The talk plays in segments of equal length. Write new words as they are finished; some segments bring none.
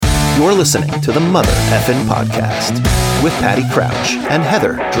You're listening to the Mother Effin' Podcast with Patty Crouch and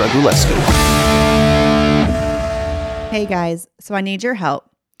Heather Dragulescu. Hey guys, so I need your help.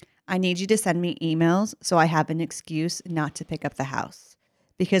 I need you to send me emails so I have an excuse not to pick up the house.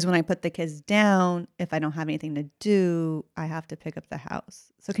 Because when I put the kids down, if I don't have anything to do, I have to pick up the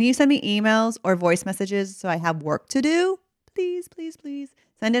house. So can you send me emails or voice messages so I have work to do? Please, please, please.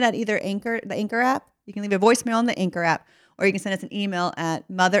 Send it at either the Anchor app. You can leave a voicemail on the Anchor app, or you can send us an email at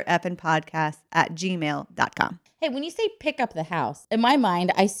mothereffingpodcast@gmail.com. Hey, when you say pick up the house, in my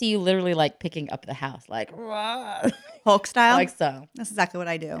mind, I see you literally like picking up the house, like Hulk style? like so. That's exactly what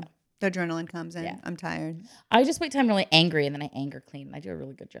I do. Yeah. The adrenaline comes in. Yeah. I'm tired. I just wait till I'm really angry and then I anger clean. I do a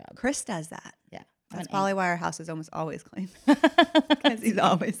really good job. Chris does that. Yeah. That's probably why our house is almost always clean. Because he's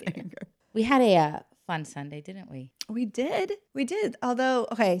always angry. We had a fun Sunday, didn't we? We did. Although,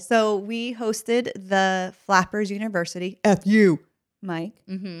 okay, so we hosted the Flappers University, FU, Mike,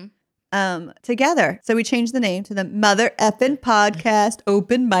 together. So we changed the name to the Mother Effin' Podcast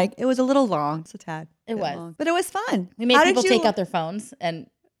Open Mic. It was a little long. It's a tad. It was. Long, but it was fun. We made people take out their phones and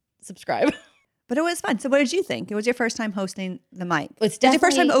subscribe. But it was fun. So what did you think? It was your first time hosting the mic. It's your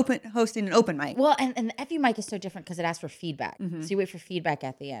first time hosting an open mic. Well, and the FU mic is so different because it asks for feedback. So you wait for feedback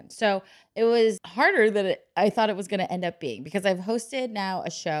at the end. So it was harder than I thought it was going to end up being, because I've hosted now a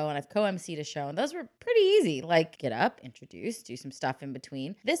show and I've co-emceed a show, and those were pretty easy. Like, get up, introduce, do some stuff in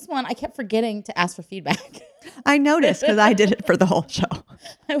between. This one, I kept forgetting to ask for feedback. I noticed because I did it for the whole show.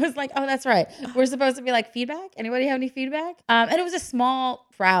 I was like, oh, that's right. We're supposed to be like, feedback? Anybody have any feedback? And it was a small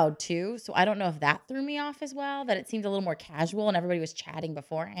crowd too. So I don't know if that threw me off as well, that it seemed a little more casual and everybody was chatting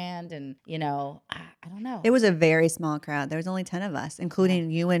beforehand. And, I don't know. It was a very small crowd. There was only 10 of us,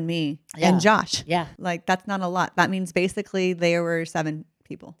 including you and me and Josh. Yeah. Like, that's not a lot. That means basically there were 7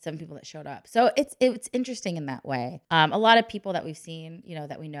 people that showed up. So it's interesting in that way. A lot of people that we've seen,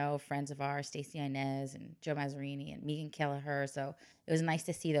 that we know, friends of ours, Stacey Inez and Joe Mazzarini and Megan Kelleher. So it was nice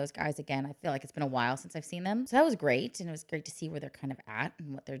to see those guys again. I feel like it's been a while since I've seen them. So that was great. And it was great to see where they're kind of at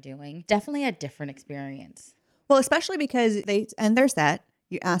and what they're doing. Definitely a different experience. Well, especially because they end their set,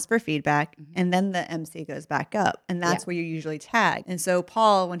 you ask for feedback, and then the MC goes back up. And that's where you usually tag. And so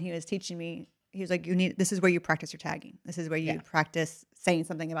Paul, when he was teaching me, he was like, this is where you practice your tagging. This is where you practice saying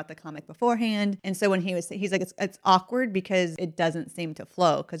something about the comic beforehand. And so when he's like, it's awkward because it doesn't seem to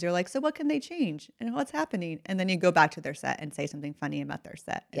flow, because you're like, so what can they change? And what's happening? And then you go back to their set and say something funny about their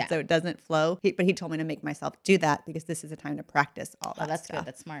set. And so it doesn't flow. But he told me to make myself do that because this is a time to practice all that that's stuff. Good.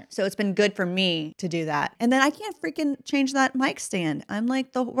 That's smart. So it's been good for me to do that. And then I can't freaking change that mic stand. I'm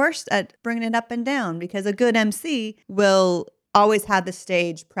like the worst at bringing it up and down, because a good MC will always have the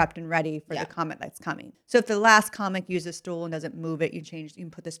stage prepped and ready for the comic that's coming. So if the last comic uses a stool and doesn't move it, you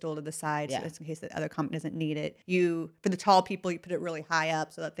can put the stool to the side so in case the other comic doesn't need it. For the tall people, you put it really high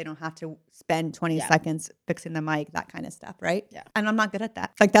up so that they don't have to spend 20 seconds fixing the mic, that kind of stuff, right? Yeah. And I'm not good at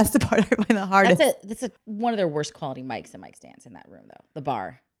that. Like, that's the part I find the hardest. That's one of their worst quality mics and mic stands in that room, though. The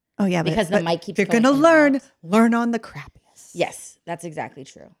bar. Oh, yeah. Because the mic keeps going. You're going to learn on the crappiest. Yes, that's exactly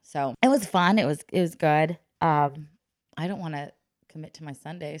true. So it was fun. It was good. I don't want to commit to my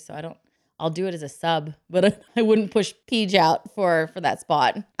Sunday, so I'll do it as a sub, but I wouldn't push Peach out for that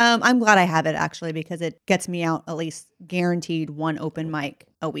spot. I'm glad I have it, actually, because it gets me out at least guaranteed one open mic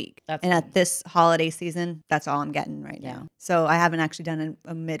a week. At this holiday season, that's all I'm getting right now. So I haven't actually done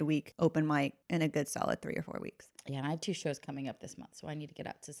a midweek open mic in a good solid 3 or 4 weeks. Yeah, and I have 2 shows coming up this month, so I need to get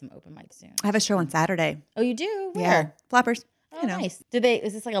out to some open mics soon. I have a show on Saturday. Oh, you do? Where? Yeah, Flappers. Oh, nice.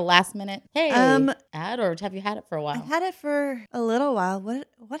 Is this like a last minute ad, or have you had it for a while? I've had it for a little while. What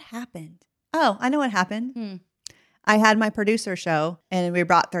happened? Oh, I know what happened. I had my producer show, and we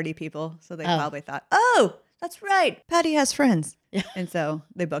brought 30 people, so they probably thought, oh, that's right, Patty has friends. Yeah. And so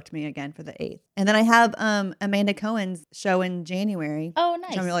they booked me again for the 8th. And then I have Amanda Cohen's show in January. Oh,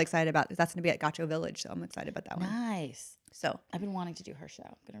 nice. Which I'm really excited about. That's going to be at Gotcho Village, so I'm excited about that one. Nice. So I've been wanting to do her show.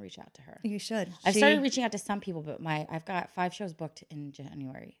 I'm going to reach out to her. You should. I've started reaching out to some people, but I've got 5 shows booked in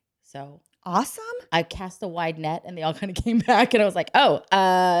January. So awesome. I cast a wide net and they all kind of came back, and I was like, oh,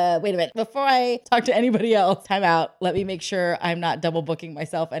 wait a minute. Before I talk to anybody else, time out. Let me make sure I'm not double booking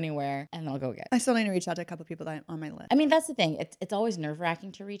myself anywhere, and then I'll go again. I still need to reach out to a couple people that are on my list. I mean, that's the thing. It's always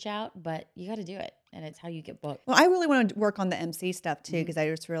nerve-wracking to reach out, but you got to do it. And it's how you get booked. Well, I really want to work on the MC stuff too, because I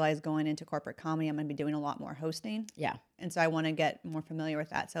just realized going into corporate comedy, I'm going to be doing a lot more hosting. Yeah. And so I want to get more familiar with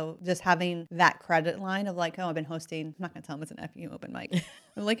that. So just having that credit line of like, oh, I've been hosting, I'm not going to tell them it's an FU open mic.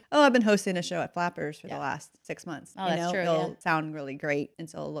 I'm like, oh, I've been hosting a show at Flappers for the last 6 months. Oh, that's true, It'll sound really great. And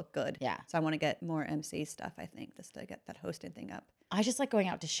so it'll look good. Yeah. So I want to get more MC stuff, I think, just to get that hosting thing up. I just like going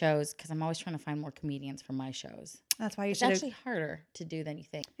out to shows because I'm always trying to find more comedians for my shows. That's why you It's should actually harder to do than you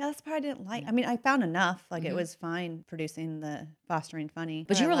think. Yeah, that's part I didn't like. I mean, I found enough. Like it was fine producing the Fostering Funny.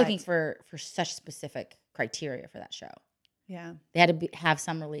 But you I were looking liked- for such specific criteria for that show. Yeah. They had to have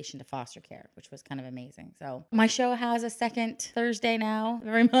some relation to foster care, which was kind of amazing. So my show has a second Thursday now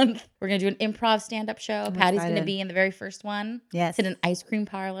every month. We're going to do an improv stand-up show. Patty's going to excited. be in the very first one. Yes. It's in an ice cream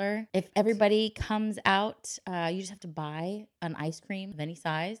parlor. If everybody comes out, you just have to buy an ice cream of any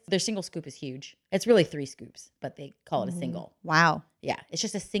size. Their single scoop is huge. It's really 3 scoops, but they call it a single. Wow. Yeah, it's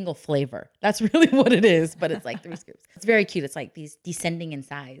just a single flavor. That's really what it is, but it's like 3 scoops. It's very cute. It's like these descending in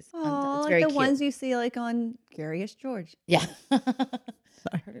size. Oh, It's like very the cute. ones you see like on Curious George. Yeah.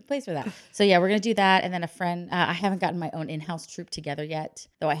 Perfect place for that. So yeah, we're going to do that. And then a friend, I haven't gotten my own in-house troupe together yet,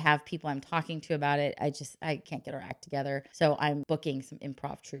 though I have people I'm talking to about it. I can't get our act together. So I'm booking some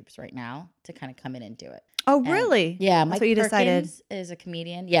improv troupes right now to kind of come in and do it. Oh, And- really? Yeah, That's Mike what you decided. Perkins is a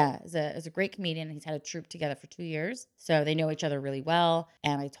comedian. Yeah, is a great comedian. He's had a troupe together for 2 years, so they know each other really well.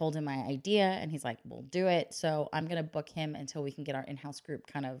 And I told him my idea, and he's like, "We'll do it." So I'm gonna book him until we can get our in-house group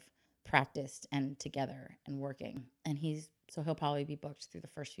kind of practiced and together and working. And he'll probably be booked through the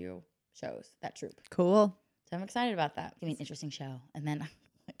first few shows, that troupe. Cool. So I'm excited about that. Give me an interesting show, and then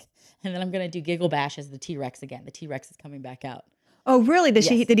I'm gonna do Giggle Bash as the T-Rex again. The T-Rex is coming back out. Oh, really? Did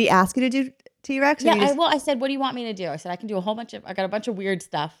Yes. did he ask you to do T-Rex? or Yeah, you just- I said, what do you want me to do? I said, I can do I got a bunch of weird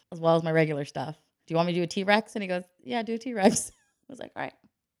stuff as well as my regular stuff. Do you want me to do a T-Rex? And he goes, yeah, do a T-Rex. I was like, all right.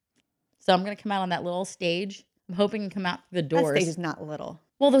 So I'm going to come out on that little stage. I'm hoping to come out through the that doors. stage is not little.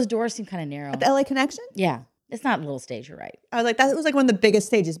 Well, those doors seem kind of narrow. The LA Connection? Yeah, it's not a little stage, you're right. I was like, that was like one of the biggest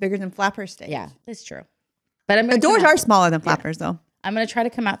stages, bigger than Flappers stage. Yeah, it's true. But I'm The gonna come doors out- are smaller than Flappers, though. I'm going to try to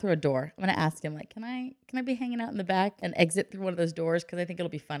come out through a door. I'm going to ask him, like, can I be hanging out in the back and exit through one of those doors? Because I think it'll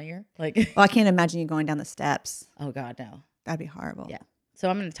be funnier. Like, Well, I can't imagine you going down the steps. oh, God, no. That'd be horrible. Yeah. So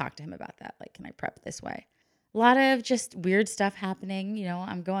I'm going to talk to him about that. Like, can I prep this way? A lot of just weird stuff happening. You know,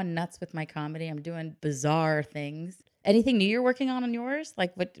 I'm going nuts with my comedy. I'm doing bizarre things. Anything new you're working on yours?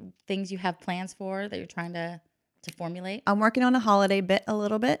 Like what things you have plans for that you're trying to formulate? I'm working on a holiday bit a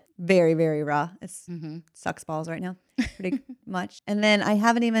little bit. Very, very raw. It's Mm-hmm. sucks balls right now, pretty much. And then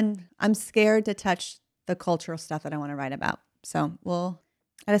I'm scared to touch the cultural stuff that I want to write about. So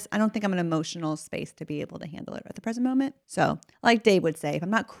I don't think I'm in an emotional space to be able to handle it at the present moment. So like Dave would say, if I'm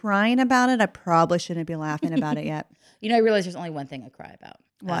not crying about it, I probably shouldn't be laughing about it yet. You know, I realize there's only one thing I cry about.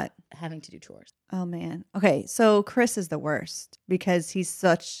 What? Having to do chores. Oh man. Okay. So Chris is the worst because he's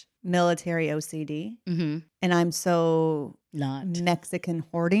such military OCD Mm-hmm. and I'm so Not. Mexican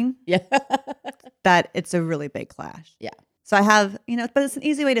hoarding Yeah. that it's a really big clash. Yeah. So I have, but it's an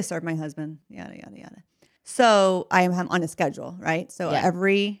easy way to serve my husband, yada, yada, yada. So I am on a schedule, right? So Yeah.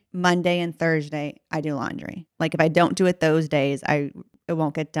 every Monday and Thursday, I do laundry. Like if I don't do it those days, it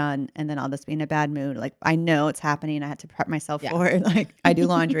won't get done. And then I'll just be in a bad mood. Like I know it's happening. I have to prep myself Yeah. for it. Like I do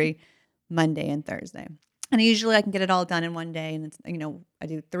laundry Monday and Thursday. And usually I can get it all done in one day. And it's, I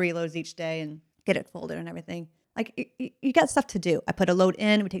do 3 loads each day and get it folded and everything. Like you got stuff to do. I put a load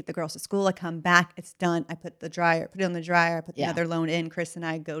in, we take the girls to school, I come back, it's done. I put it on the dryer, I put Yeah. another load in. Chris and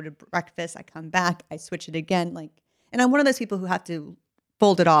I go to breakfast, I come back, I switch it again. And I'm one of those people who have to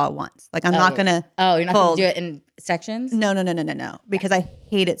fold it all at once. Like I'm not gonna Oh, you're not going fold. to do it in sections? No. Because I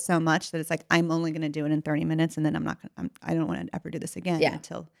hate it so much that it's like I'm only gonna do it in 30 minutes and then I don't want to ever do this again Yeah.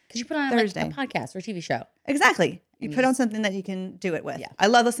 until Because you put on Thursday. like a podcast or a TV show. Exactly. You And put you on something that you can do it with. Yeah. I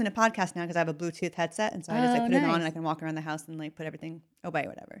love listening to podcasts now because I have a Bluetooth headset. And so I just Oh, put it on nice. and I can walk around the house and put everything away,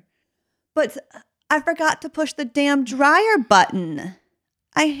 whatever. But I forgot to push the damn dryer button.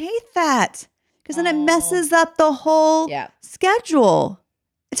 I hate that because then it Oh. messes up the whole Yeah. schedule.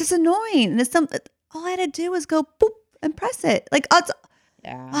 It's just annoying. And it's all I had to do was go boop and press it.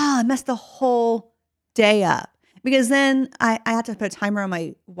 Yeah. I messed the whole day up because then I had to put a timer on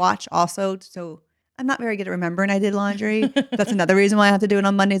my watch also. So I'm not very good at remembering I did laundry. That's another reason why I have to do it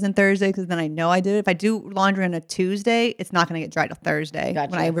on Mondays and Thursdays because then I know I did it. If I do laundry on a Tuesday, it's not going to get dry till Thursday when I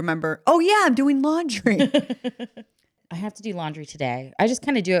Gotcha. remember, oh yeah, I'm doing laundry. I have to do laundry today. I just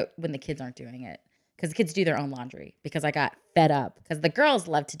kind of do it when the kids aren't doing it because the kids do their own laundry because I got fed up because the girls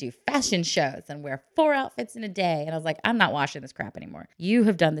love to do fashion shows and wear 4 outfits in a day. And I was like, I'm not washing this crap anymore. You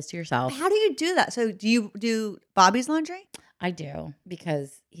have done this to yourself. How do you do that? So do you do Bobby's laundry? I do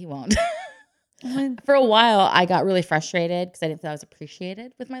because he won't. For a while, I got really frustrated because I didn't feel I was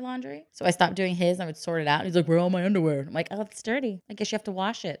appreciated with my laundry. So I stopped doing his. I would sort it out. And he's like, where are all my underwear? I'm like, oh, it's dirty. I guess you have to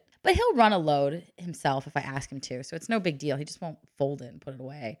wash it. But he'll run a load himself if I ask him to. So it's no big deal. He just won't fold it and put it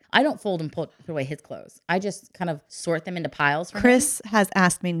away. I don't fold and put away his clothes. I just kind of sort them into piles for him. Chris has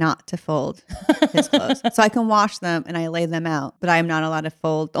asked me not to fold his clothes. So I can wash them and I lay them out, but I am not allowed to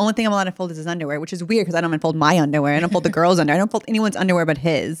fold. The only thing I'm allowed to fold is his underwear, which is weird because I don't even fold my underwear. I don't fold the girls' underwear. I don't fold anyone's underwear but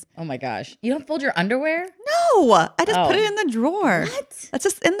his. Oh my gosh. You don't fold your underwear? No, I just put it in the drawer. What? That's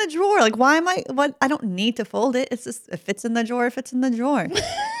just in the drawer. Like, why am I, I don't need to fold it. It's just, if it's in the drawer, if it's in the drawer.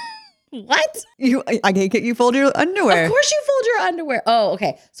 What? I can't get you fold your underwear. Of course you fold your underwear. Oh,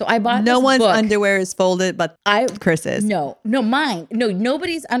 okay. So I bought No this one's book. underwear is folded, but Chris's. No, mine. No,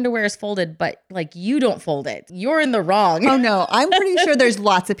 nobody's underwear is folded, but like you don't fold it. You're in the wrong. Oh no, I'm pretty sure there's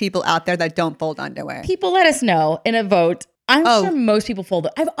lots of people out there that don't fold underwear. People let us know in a vote. I'm sure most people fold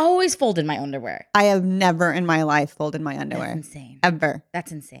it. I've always folded my underwear. I have never in my life folded my underwear. That's insane. Ever.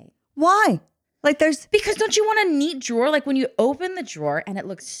 That's insane. Why? Like Because don't you want a neat drawer? Like when you open the drawer and it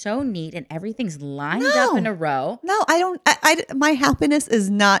looks so neat and everything's lined up in a row. No, I don't. My happiness is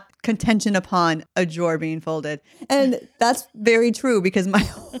not contingent upon a drawer being folded. And that's very true because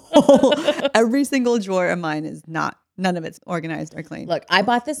every single drawer of mine is not. None of it's organized or clean. Look, I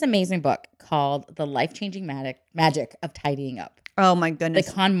bought this amazing book called The Life-Changing Magic of Tidying Up. Oh my goodness.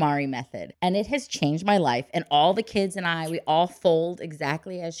 The KonMari method. And it has changed my life. And all the kids and I, we all fold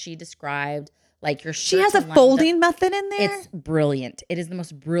exactly as she described. Like your She has a folding method in there? It's brilliant. It is the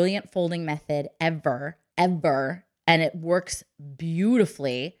most brilliant folding method ever. And it works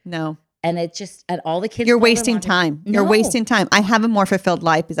beautifully. No. And it just, and all the kids. You're wasting time. No. You're wasting time. I have a more fulfilled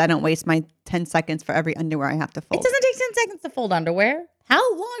life because I don't waste my 10 seconds for every underwear I have to fold. It doesn't take 10 seconds to fold underwear.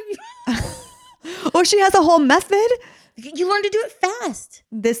 How long? Or she has a whole method. You learn to do it fast.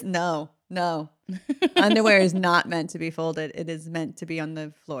 No. Underwear is not meant to be folded. It is meant to be on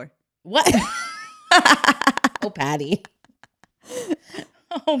the floor. What? Oh, Patty.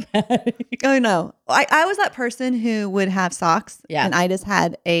 Oh, Patty. Oh, no. I was that person who would have socks. Yeah. And I just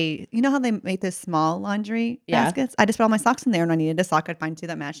had you know how they make this small laundry baskets? I just put all my socks in there and I needed a sock. I'd find two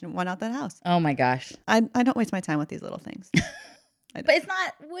that matched and one out that house. Oh, my gosh. I don't waste my time with these little things. But it's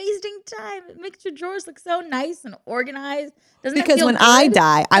not wasting time. It makes your drawers look so nice and organized. Doesn't it Because feel when good? I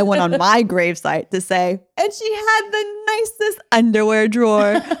die, I went on my gravesite to say, and she had the nicest underwear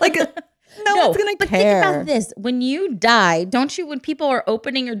drawer. Like, no one's going to care. Think about this. When you die, when people are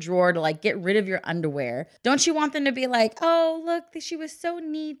opening your drawer to like get rid of your underwear, don't you want them to be like, oh, look, she was so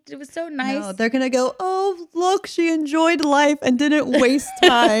neat. It was so nice. No, they're going to go, oh, look, she enjoyed life and didn't waste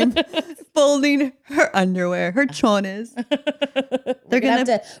time folding her underwear, her chones. We're gonna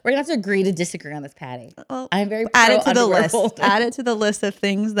have to agree to disagree on this, Patty. Well, I'm very add it to the underwear list. folding. Add it to the list of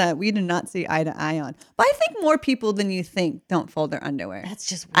things that we do not see eye to eye on. But I think more people than you think don't fold their underwear. That's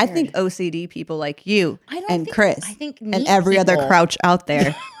just weird. I think OCD people like you and Chris I think and neat every other people- crouch out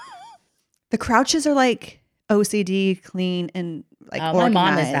there. The crouches are like OCD, clean, and like my organized.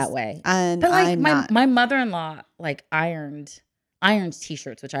 mom is that way. And But like I'm my, not. my mother-in-law like irons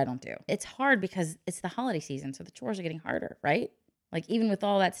t-shirts, which I don't do. It's hard because it's the holiday season, so the chores are getting harder, right? Like even with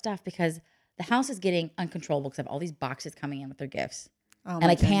all that stuff, because the house is getting uncontrollable because I have all these boxes coming in with their gifts. Oh, And my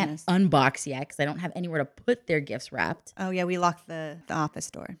I can't goodness. unbox yet because I don't have anywhere to put their gifts wrapped. Oh yeah, we locked the office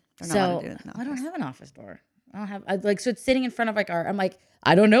door. They're not So allowed to do it in the I don't office. have an office door. So it's sitting in front of I'm like,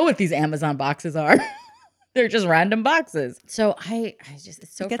 I don't know what these Amazon boxes are. They're just random boxes. So I just,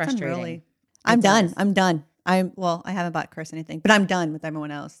 it's so It gets frustrating. unruly. I'm done. does. I'm done. I haven't bought Chris anything, but I'm done with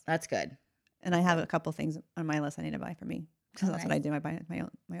everyone else. That's good. And I have a couple things on my list I need to buy for me. Because Oh, that's nice. what I do. I buy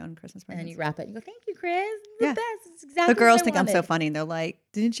my own Christmas And then presents. you wrap it and you go, thank you, Chris. The Yeah. best. It's exactly The girls what I think I'm so wanted. funny. They're like,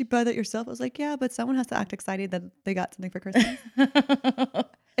 didn't you buy that yourself? I was like, yeah, but someone has to act excited that they got something for Christmas.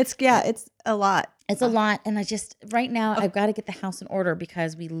 It's a lot. It's a lot. And right now, I've got to get the house in order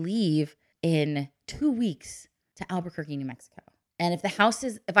because we leave in 2 weeks to Albuquerque, New Mexico. And if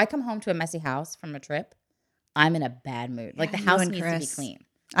I come home to a messy house from a trip, I'm in a bad mood. Like the you house and needs to be Chris. clean.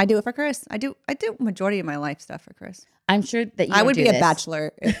 I do it for Chris. I do majority of my life stuff for Chris. I'm sure that you I don't would do be a this.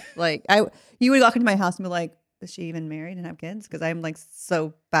 bachelor if you would walk into my house and be like, is she even married and have kids? Because I'm like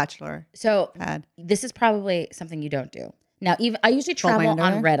so bachelor So pad. this is probably something you don't do. Now, I usually Fold my travel on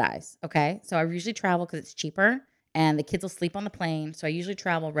underwear? red eyes. Okay, so I usually travel because it's cheaper and the kids will sleep on the plane. So I usually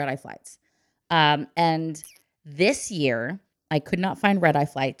travel red eye flights. And this year I could not find red eye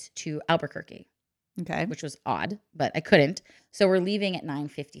flights to Albuquerque, Okay. which was odd, but I couldn't. So we're leaving at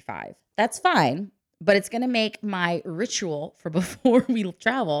 9:55. That's fine, but it's going to make my ritual for before we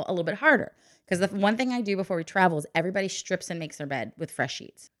travel a little bit harder Because the one thing I do before we travel is everybody strips and makes their bed with fresh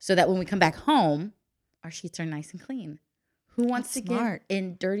sheets so that when we come back home, our sheets are nice and clean. Who wants to get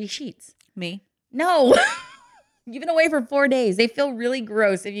in dirty sheets? Me. No. You've been away for 4 days. They feel really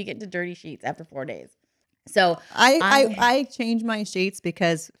gross if you get to dirty sheets after 4 days. So I change my sheets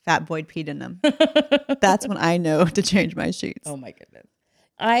because Fat Boyd peed in them. That's when I know to change my sheets. Oh my goodness.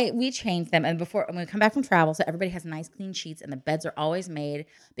 We change them, and when we come back from travel, so everybody has nice clean sheets and the beds are always made,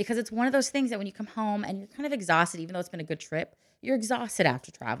 because it's one of those things that when you come home and you're kind of exhausted, even though it's been a good trip, you're exhausted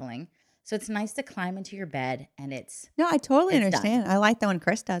after traveling. So it's nice to climb into your bed and No, I totally understand. Done. I like that when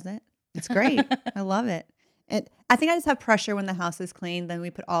Chris does it. It's great. I love it. I think I just have pressure when the house is clean. Then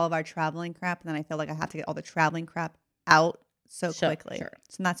we put all of our traveling crap, and then I feel like I have to get all the traveling crap out so quickly. Sure.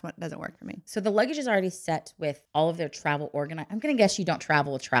 So that's what doesn't work for me. So the luggage is already set with all of their travel organized. I'm going to guess you don't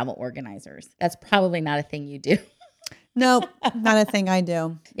travel with travel organizers. That's probably not a thing you do. Nope, not a thing I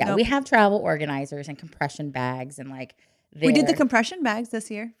do. Yeah, nope. We have travel organizers and compression bags and like. We did the compression bags this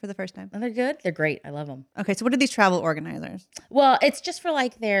year for the first time. And they're good. They're great. I love them. Okay, so what are these travel organizers? Well, it's just for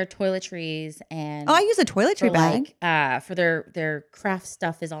like their toiletries and. Oh, I use a toiletry bag. Like, for their craft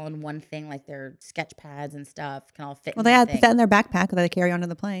stuff is all in one thing, like their sketch pads and stuff can all fit. Well, they put that in their backpack that they carry onto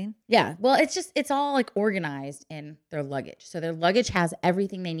the plane. Yeah. Well, it's all like organized in their luggage. So their luggage has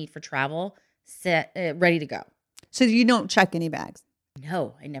everything they need for travel set ready to go. So you don't check any bags?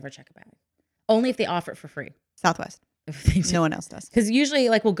 No, I never check a bag. Only if they offer it for free. Southwest. No one else does. Because usually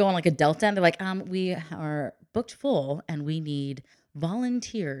like we'll go on like a Delta and they're like, we are booked full and we need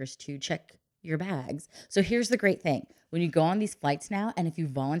volunteers to check your bags. So here's the great thing. When you go on these flights now, and if you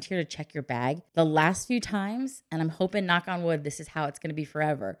volunteer to check your bag, the last few times, and I'm hoping, knock on wood, this is how it's going to be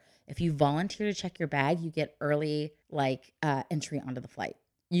forever. If you volunteer to check your bag, you get early entry onto the flight.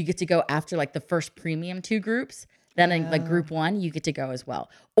 You get to go after like the first premium 2 groups. Then in like group 1, you get to go as well.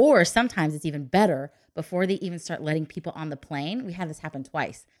 Or sometimes it's even better. Before they even start letting people on the plane, we had this happen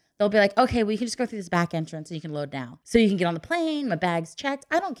twice. They'll be like, okay, well, you can just go through this back entrance and you can load now. So you can get on the plane, my bag's checked.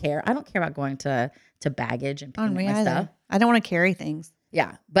 I don't care. I don't care about going to baggage and picking up my stuff. I don't want to carry things.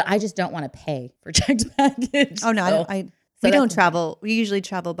 Yeah, but I just don't want to pay for checked baggage. Oh, no, we don't travel. We usually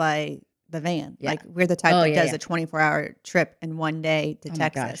travel by the van. Yeah. Like we're the type that does a 24-hour trip in one day to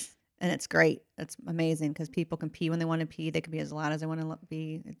Texas. And it's great. It's amazing because people can pee when they want to pee. They can be as loud as they want to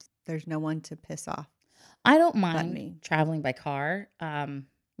be. There's no one to piss off. I don't mind traveling by car.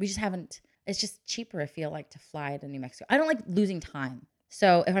 We just haven't. It's just cheaper, I feel like, to fly to New Mexico. I don't like losing time.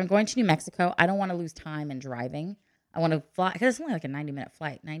 So if I'm going to New Mexico, I don't want to lose time in driving. I want to fly because it's only like a 90-minute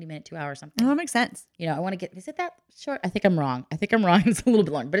flight, 90-minute, 2 hours, something. Oh, that makes sense. You know, I want to get. Is it that short? I think I'm wrong. It's a little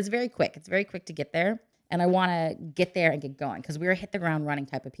bit long, but it's very quick. It's very quick to get there. And I want to get there and get going because we're a hit the ground running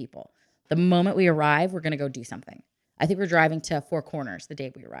type of people. The moment we arrive, we're going to go do something. I think we're driving to Four Corners the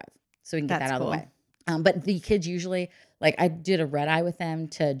day we arrive. So we can get that out of the way. But the kids usually, like I did a red eye with them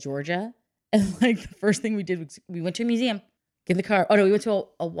to Georgia. And like the first thing we did was we went to a museum, get in the car. Oh no, we went to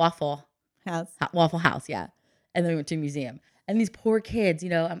a Waffle House. Yeah. And then we went to a museum. And these poor kids, you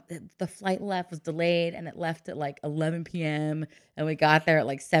know, the flight was delayed and it left at like 11 p.m. And we got there at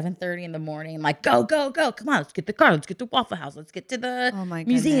like 7:30 in the morning. I'm like, go. Come on, let's get the car. Let's get to Waffle House. Let's get to the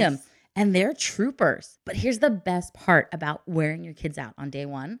museum. Goodness. And they're troopers. But here's the best part about wearing your kids out on day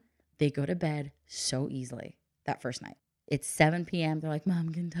 1. They go to bed so easily that first night. It's 7 p.m. They're like, Mom,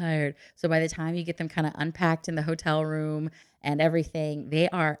 I'm getting tired. So by the time you get them kind of unpacked in the hotel room and everything, they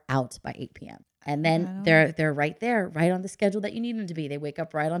are out by 8 p.m. And then they're right there, right on the schedule that you need them to be. They wake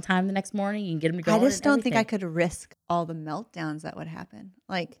up right on time the next morning. You can get them to go. I just don't think I could risk all the meltdowns that would happen.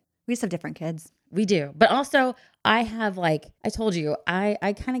 Like, we just have different kids. We do. But also, I have like, I told you,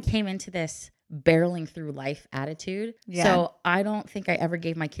 I kind of came into this barreling through life attitude. Yeah. So I don't think I ever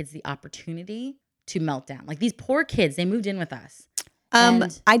gave my kids the opportunity to melt down. Like these poor kids, they moved in with us.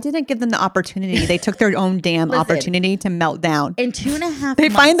 I didn't give them the opportunity. They took their own damn opportunity to melt down. In 2.5 they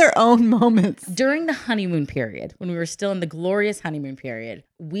find their own moments. During the honeymoon period, when we were still in the glorious honeymoon period,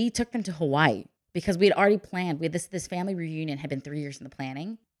 we took them to Hawaii because we had already planned. We had this family reunion had been 3 years in the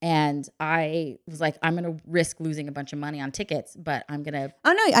planning. And I was like, I'm going to risk losing a bunch of money on tickets, but I'm going to.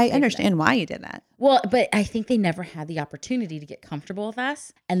 Oh, no, I understand why you did that. Well, but I think they never had the opportunity to get comfortable with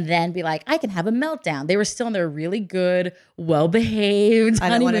us and then be like, I can have a meltdown. They were still in their really good, well-behaved honeymoon period. I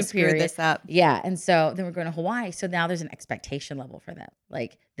don't want to screw this up. Yeah. And so then we're going to Hawaii. So now there's an expectation level for them.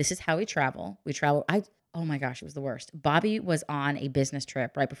 Like, this is how we travel. Oh my gosh, it was the worst. Bobby was on a business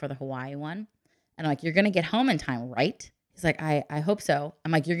trip right before the Hawaii one. And I'm like, you're going to get home in time, right? He's like, I hope so.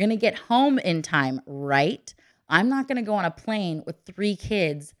 I'm like, you're going to get home in time, right? I'm not going to go on a plane with 3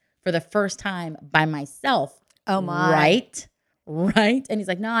 kids for the first time by myself. Oh, my. Right? right? And he's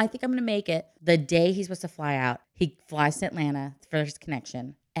like, no, I think I'm going to make it. The day he's supposed to fly out, he flies to Atlanta for his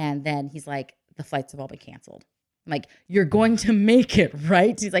connection. And then he's like, the flights have all been canceled. I'm like, you're going to make it,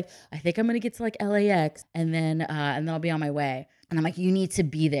 right? He's like, I think I'm going to get to like LAX and then I'll be on my way. And I'm like, you need to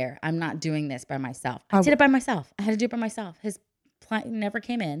be there. I'm not doing this by myself. I did it by myself. I had to do it by myself. His flight never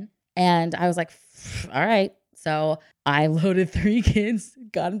came in. And I was like, all right. So I loaded 3 kids,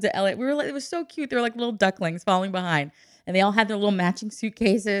 got them to LA. We were like, it was so cute. They were like little ducklings falling behind. And they all had their little matching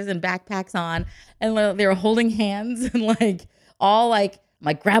suitcases and backpacks on. And they were holding hands and like all like, I'm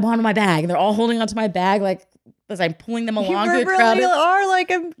like, grab onto my bag. And they're all holding onto my bag like as I'm pulling them along through the crowd. Really are like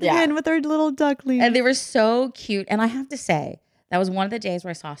a kid with their little ducklings. And they were so cute. And I have to say, that was one of the days where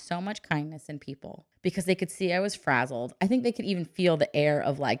I saw so much kindness in people because they could see I was frazzled. I think they could even feel the air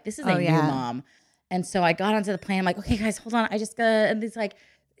of like, this is a new mom. And so I got onto the plane. I'm like, okay, guys, hold on. I just got, and he's like,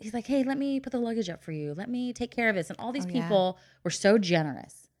 hey, let me put the luggage up for you. Let me take care of this. And all these people were so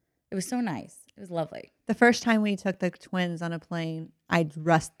generous. It was so nice. It was lovely. The first time we took the twins on a plane, I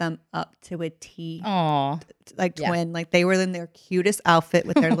dressed them up to a T. Aww. Like twin. Like they were in their cutest outfit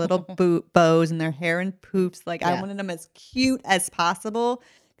with their little bows and their hair in poofs. Like I wanted them as cute as possible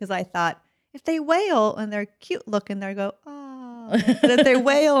because I thought if they wail and they're cute looking, they'll go, oh. But if they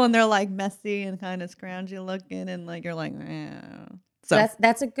wail and they're like messy and kind of scroungy looking and like you're like, So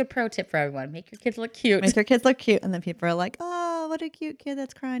that's a good pro tip for everyone. Make your kids look cute. Make your kids look cute. And then people are like, oh, what a cute kid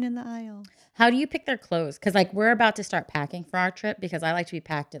that's crying in the aisle. How do you pick their clothes? Because like we're about to start packing for our trip because I like to be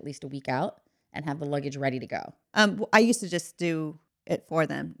packed at least a week out and have the luggage ready to go. I used to just do it for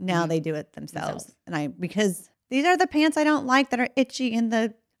them. Now they do it themselves. And because these are the pants I don't like that are itchy in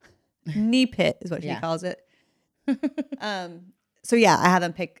the knee pit is what she calls it. So I have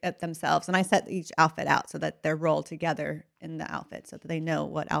them pick it themselves, and I set each outfit out so that they're rolled together in the outfit, so that they know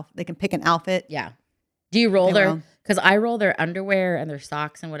what outfit they can pick an outfit. Yeah. Do you roll because I roll their underwear and their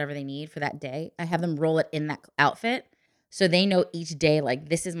socks and whatever they need for that day. I have them roll it in that outfit, so they know each day like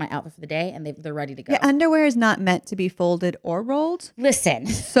this is my outfit for the day, and they're ready to go. Yeah, underwear is not meant to be folded or rolled. Listen,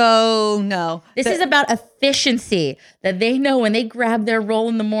 so no, this is about efficiency. That they know when they grab their roll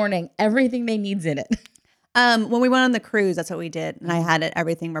in the morning, everything they need's in it. When we went on the cruise, that's what we did, and I had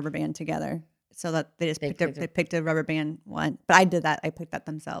everything rubber band together, so that they just picked a rubber band one. But I did that; I picked that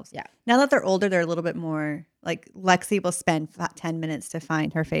themselves. Yeah. Now that they're older, they're a little bit more like Lexi will spend 10 minutes to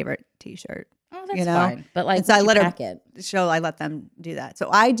find her favorite T-shirt. Oh, that's fine. But like, so I let I let them do that. So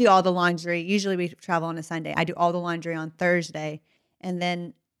I do all the laundry. Usually we travel on a Sunday. I do all the laundry on Thursday, and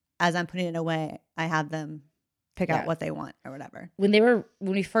then as I'm putting it away, I have them pick out what they want or whatever. When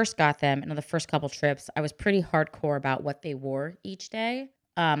we first got them and on the first couple trips, I was pretty hardcore about what they wore each day.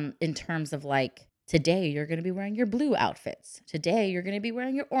 In terms of like, today you're going to be wearing your blue outfits. Today you're going to be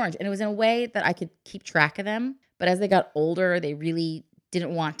wearing your orange. And it was in a way that I could keep track of them. But as they got older, they really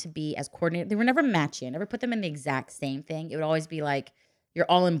didn't want to be as coordinated. They were never matchy. I never put them in the exact same thing. It would always be like, you're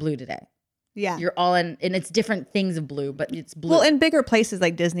all in blue today. Yeah. You're all in, and it's different things of blue, but it's blue. Well, in bigger places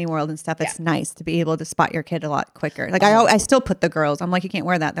like Disney World and stuff, it's nice to be able to spot your kid a lot quicker. Like I still put the girls, I'm like, you can't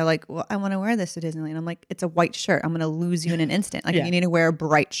wear that. They're like, well, I want to wear this to Disneyland. I'm like, it's a white shirt. I'm going to lose you in an instant. Like you need to wear a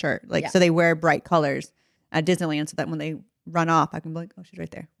bright shirt. Like, so they wear bright colors at Disneyland so that when they run off, I can be like, oh, she's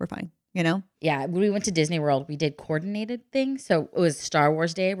right there. We're fine. You know? Yeah. When we went to Disney World, we did coordinated things. So it was Star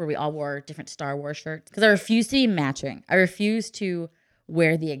Wars Day where we all wore different Star Wars shirts because I refused to be matching. I refused to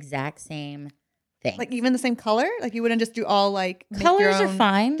wear the exact same thing. Like even the same color? Like you wouldn't just do all like colors are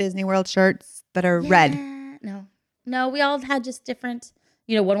fine. Disney World shirts that are red. No, we all had just different.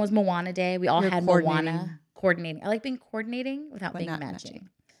 You know, one was Moana Day. We all had Moana coordinating. I like being coordinating without being matching.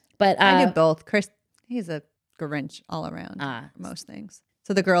 But I do both. Chris, he's a Grinch all around for most things.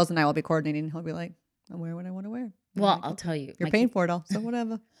 So the girls and I will be coordinating. He'll be like, I'll wear what I want to wear. Well, I'll tell you, you're paying for it all, so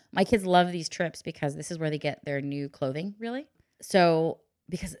whatever. My kids love these trips because this is where they get their new clothing. Really, so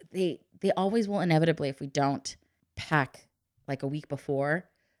because they always will inevitably, if we don't pack like a week before,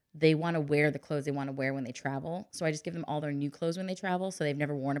 they want to wear the clothes they want to wear when they travel. So I just give them all their new clothes when they travel. So they've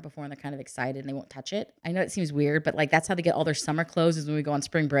never worn it before and they're kind of excited and they won't touch it. I know it seems weird, but like that's how they get all their summer clothes is when we go on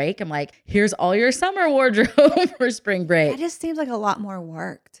spring break. I'm like, here's all your summer wardrobe for spring break. It just seems like a lot more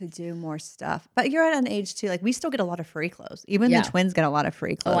work to do more stuff. But you're at an age too, like we still get a lot of free clothes. Even the twins get a lot of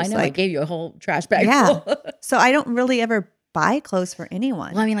free clothes. Oh, I know. Like, I gave you a whole trash bag. Yeah. So I don't really ever buy clothes for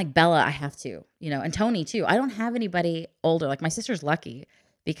anyone. Well, I mean, like Bella, I have to, you know, and Tony too. I don't have anybody older. Like my sister's lucky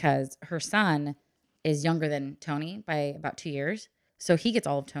because her son is younger than Tony by about 2 years. So he gets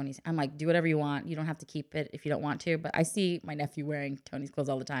all of Tony's. I'm like, do whatever you want. You don't have to keep it if you don't want to. But I see my nephew wearing Tony's clothes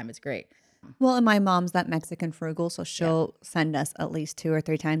all the time. It's great. Well, and my mom's that Mexican frugal. So she'll send us at least 2 or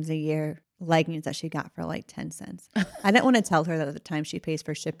 3 times a year leggings that she got for like 10 cents. I didn't want to tell her that at the time she pays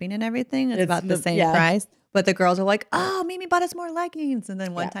for shipping and everything. It's about the same price. But the girls are like, oh, Mimi bought us more leggings. And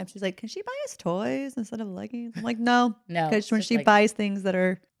then one time she's like, can she buy us toys instead of leggings? I'm like, no. Because when she buys things that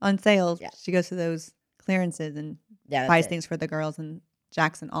are on sale, she goes to those clearances and buys things for the girls and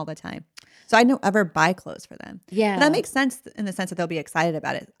Jackson all the time. So I don't ever buy clothes for them. Yeah. But that makes sense in the sense that they'll be excited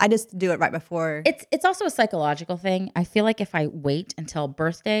about it. I just do it right before. It's also a psychological thing. I feel like if I wait until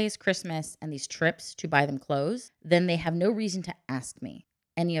birthdays, Christmas, and these trips to buy them clothes, then they have no reason to ask me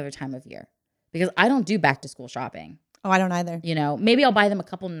any other time of year. Because I don't do back to school shopping. Oh, I don't either. You know, maybe I'll buy them a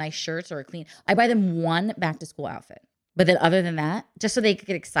couple nice shirts or a clean. I buy them one back to school outfit. But then other than that, just so they could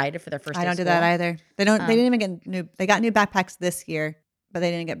get excited for their first day I don't do that either. They don't. They didn't even get new. They got new backpacks this year, but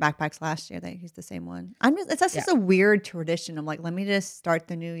they didn't get backpacks last year. They used the same one. It's just a weird tradition. I'm like, let me just start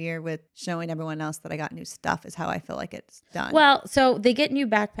the new year with showing everyone else that I got new stuff is how I feel like it's done. Well, so they get new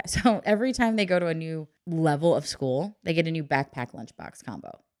backpacks. So every time they go to a new level of school, they get a new backpack lunchbox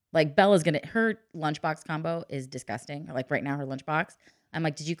combo. Like Bella's her lunchbox combo is disgusting. Like right now, her lunchbox. I'm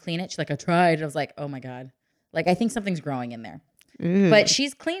like, did you clean it? She's like, I tried. And I was like, oh my God. Like, I think something's growing in there. But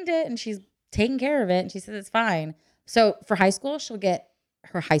she's cleaned it and she's taken care of it. And she says it's fine. So for high school, she'll get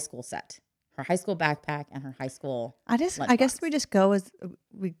her high school set, her high school backpack and her high school I guess we just go as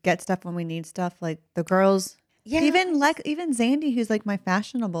we get stuff when we need stuff. Like the girls. Yeah. Even Zandy, who's like my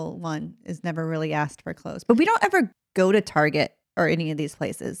fashionable one, is never really asked for clothes. But we don't ever go to Target or any of these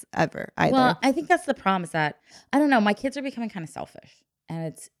places ever either. Well, I think that's the problem is that, I don't know, my kids are becoming kind of selfish.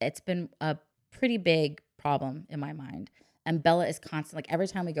 And it's been a pretty big problem in my mind. And Bella is constant, like every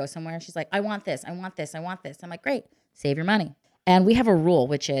time we go somewhere, she's like, I want this, I want this, I want this. I'm like, great, save your money. And we have a rule,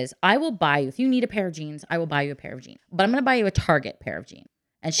 which is I will buy you, if you need a pair of jeans, I will buy you a pair of jeans. But I'm going to buy you a Target pair of jeans.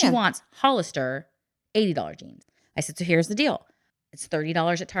 And she wants Hollister $80 jeans. I said, so here's the deal. It's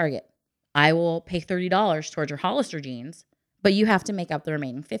 $30 at Target. I will pay $30 towards your Hollister jeans, but you have to make up the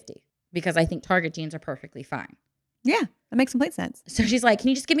remaining $50 because I think Target jeans are perfectly fine. Yeah, that makes complete sense. So she's like, can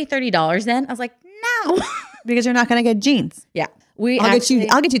you just give me $30 then? I was like, no. Because you're not going to get jeans. Yeah. I'll get you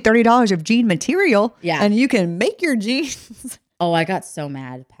 $30 of jean material. Yeah. And you can make your jeans. Oh, I got so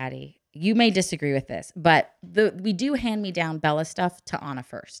mad, Patty. You may disagree with this, but we do hand me down Bella stuff to Anna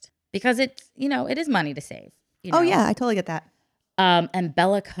first because it is money to save. Oh yeah, I totally get that. And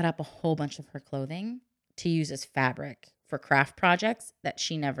Bella cut up a whole bunch of her clothing to use as fabric for craft projects that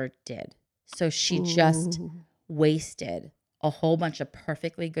she never did. So she just wasted a whole bunch of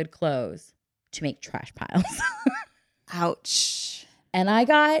perfectly good clothes to make trash piles. Ouch. And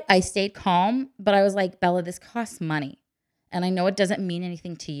I stayed calm, but I was like, Bella, this costs money. And I know it doesn't mean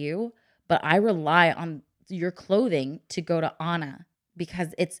anything to you, but I rely on your clothing to go to Anna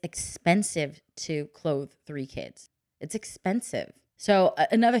because it's expensive to clothe 3 kids. It's expensive. So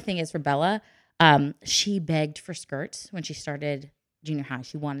another thing is for Bella, she begged for skirts when she started junior high.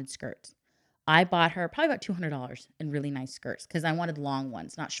 She wanted skirts. I bought her probably about $200 in really nice skirts because I wanted long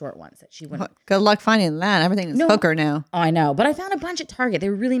ones, not short ones that she wouldn't. Good luck finding that. Everything is hooker now. Oh, I know. But I found a bunch at Target. They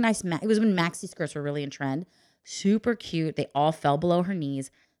were really nice. It was when maxi skirts were really in trend. Super cute. They all fell below her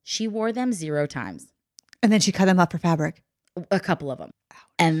knees. She wore them 0 times. And then she cut them up for fabric. A couple of them. Ouch.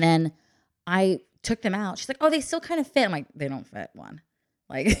 And then I took them out. She's like, oh, they still kind of fit. I'm like, they don't fit one.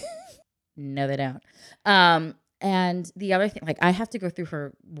 Like, no, they don't. And the other thing, like I have to go through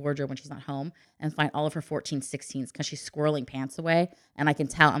her wardrobe when she's not home and find all of her 14, 16s because she's squirreling pants away. And I can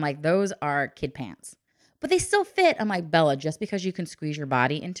tell, I'm like, those are kid pants. But they still fit. I'm like, Bella, just because you can squeeze your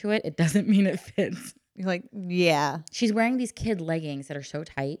body into it, it doesn't mean it fits. You're like, yeah. She's wearing these kid leggings that are so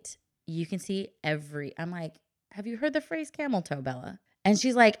tight. You can see I'm like, have you heard the phrase camel toe, Bella? And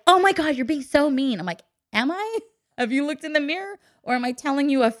she's like, oh my God, you're being so mean. I'm like, am I? Have you looked in the mirror? Or am I telling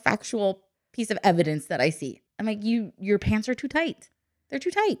you a factual piece of evidence that I see? I'm like, your pants are too tight. They're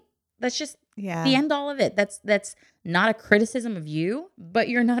too tight. That's just the end all of it. That's not a criticism of you, but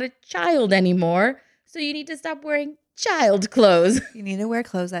you're not a child anymore. So you need to stop wearing child clothes. You need to wear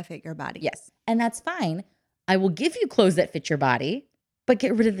clothes that fit your body. Yes. And that's fine. I will give you clothes that fit your body, but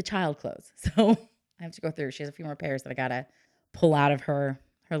get rid of the child clothes. So I have to go through. She has a few more pairs that I got to pull out of her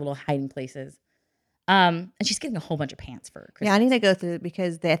little hiding places. And she's getting a whole bunch of pants for Christmas. Yeah, I need to go through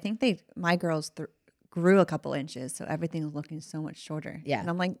because my girls grew a couple inches, so everything was looking so much shorter. Yeah, and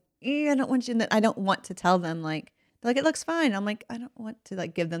I'm like, I don't want to tell them like it looks fine. I'm like, I don't want to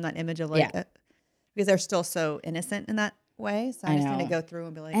like give them that image of like because they're still so innocent in that way. So I just need to go through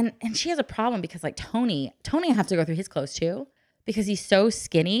and be like, and she has a problem because like Tony, I have to go through his clothes too because he's so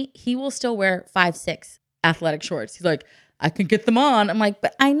skinny. He will still wear 5'6" athletic shorts. He's like, I can get them on. I'm like,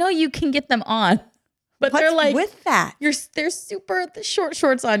 but I know you can get them on. But What's they're like, with that? they're super short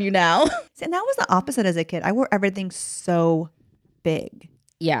shorts on you now. See, and that was the opposite as a kid. I wore everything so big.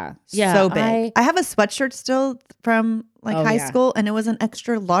 Yeah. So big. I have a sweatshirt still from like high school, and it was an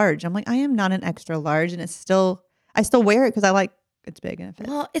extra large. I'm like, I am not an extra large, and I still wear it because I like it's big and it fits.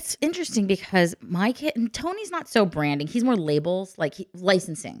 Well, it's interesting because my kid, and Tony's not so branding. He's more labels, like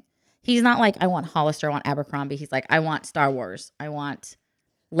licensing. He's not like, I want Hollister, I want Abercrombie. He's like, I want Star Wars. I want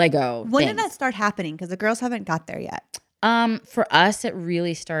Lego. When did that start happening? Because the girls haven't got there yet. For us, it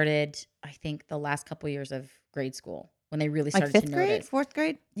really started, I think, the last couple years of grade school when they really started like to fifth grade, notice. fourth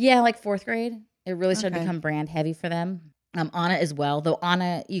grade? Yeah, like fourth grade. It really started to become brand heavy for them. Anna as well, though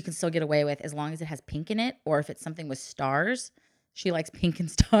Anna you can still get away with as long as it has pink in it, or if it's something with stars. She likes pink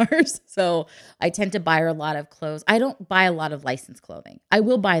and stars. So I tend to buy her a lot of clothes. I don't buy a lot of licensed clothing. I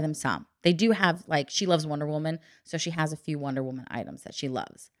will buy them some. They do have, like, she loves Wonder Woman, so she has a few Wonder Woman items that she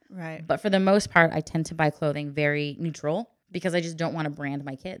loves. Right. But for the most part, I tend to buy clothing very neutral because I just don't want to brand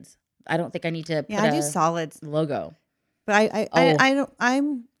my kids. I don't think I need to put I do solids logo. But I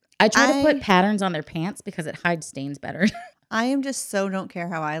try to put patterns on their pants because it hides stains better. I am just so don't care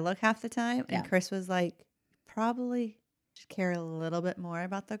how I look half the time. And Yeah. Chris was like, probably should care a little bit more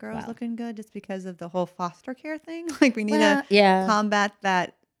about the girls looking good just because of the whole foster care thing. Like we need to combat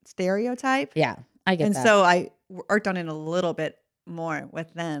that stereotype. Yeah, I get that. And so I worked on it a little bit more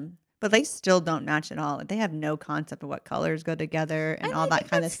with them. But they still don't match at all. They have no concept of what colors go together and all that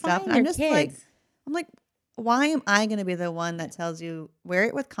kind of stuff. And I'm just like, why am I going to be the one that tells you wear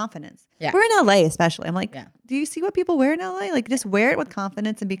it with confidence? Yeah. We're in LA especially. I'm like, do you see what people wear in LA? Like just wear it with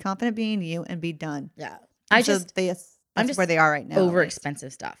confidence and be confident being you and be done. Yeah. I'm just where they are right now. Over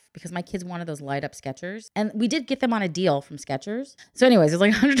expensive stuff because my kids wanted those light up Skechers and we did get them on a deal from Skechers. So anyways, it was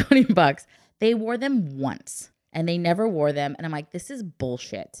like $120. They wore them once and they never wore them. And I'm like, this is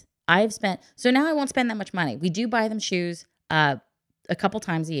bullshit. So now I won't spend that much money. We do buy them shoes a couple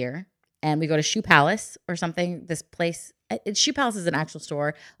times a year. And we go to Shoe Palace or something. This place, Shoe Palace is an actual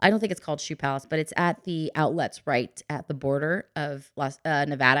store. I don't think it's called Shoe Palace, but it's at the outlets right at the border of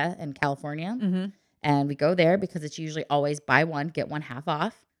Nevada and California. Mm-hmm. And we go there because it's usually always buy one, get one half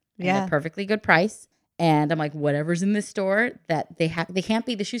off. Yeah. At a perfectly good price. And I'm like, whatever's in this store that the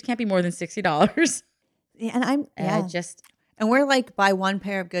shoes can't be more than $60. Yeah, and we're like, buy one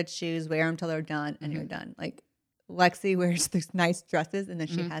pair of good shoes, wear them till they're done, and you're done. Like Lexi wears these nice dresses, and then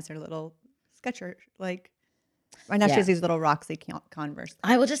she has her little Skechers. Like right now, she has these little Roxy Converse.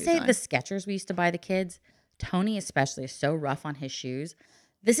 I will just say the Skechers we used to buy the kids. Tony especially is so rough on his shoes.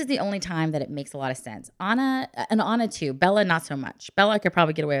 This is the only time that it makes a lot of sense. Anna too. Bella not so much. Bella could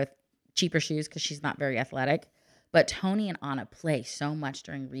probably get away with cheaper shoes because she's not very athletic. But Tony and Anna play so much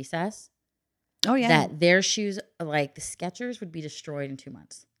during recess. Oh yeah, that their shoes, like the Skechers, would be destroyed in 2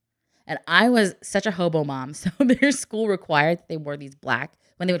 months. And I was such a hobo mom, so their school required that they wore these black,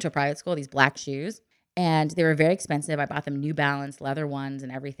 when they went to a private school, these black shoes. And they were very expensive. I bought them New Balance, leather ones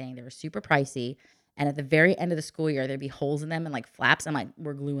and everything. They were super pricey. And at the very end of the school year, there'd be holes in them and like flaps. I'm like,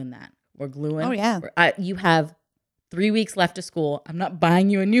 we're gluing that. We're gluing. Oh, yeah. You have 3 weeks left of school. I'm not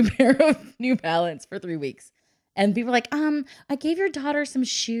buying you a new pair of New Balance for 3 weeks. And people were like, I gave your daughter some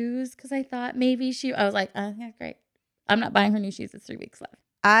shoes because I thought maybe I was like, yeah, great. I'm not buying her new shoes. It's 3 weeks left.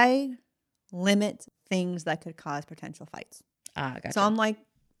 I limit things that could cause potential fights. Gotcha. So I'm like,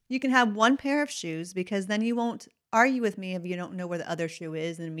 you can have one pair of shoes because then you won't argue with me if you don't know where the other shoe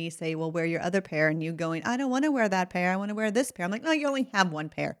is and me say, well, wear your other pair. And you going, I don't want to wear that pair. I want to wear this pair. I'm like, no, you only have one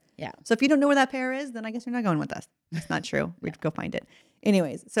pair. Yeah. So if you don't know where that pair is, then I guess you're not going with us. That's not true. We'd go find it.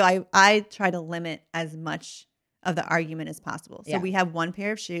 Anyways, so I try to limit as much of the argument as possible. So we have one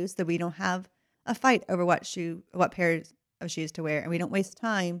pair of shoes that we don't have a fight over what pairs of shoes to wear, and we don't waste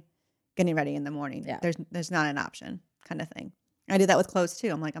time getting ready in the morning. Yeah. There's not an option kind of thing. I do that with clothes too.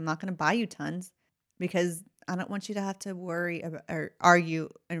 I'm like, I'm not going to buy you tons because I don't want you to have to worry about, or argue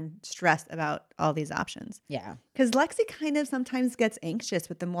and stress about all these options. Yeah. Because Lexi kind of sometimes gets anxious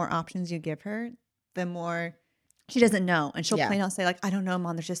with the more options you give her, the more she doesn't know. And she'll plain out say like, I don't know,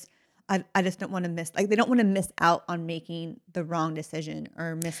 Mom, I just don't want to miss, like they don't want to miss out on making the wrong decision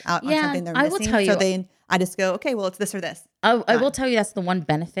or miss out on something they're missing. I will tell you. So then I just go, okay, well, it's this or this. I will tell you that's the one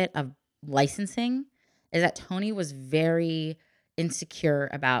benefit of licensing is that Tony was very insecure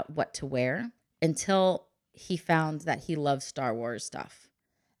about what to wear until he found that he loves Star Wars stuff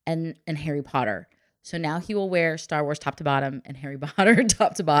and Harry Potter. So now he will wear Star Wars top to bottom and Harry Potter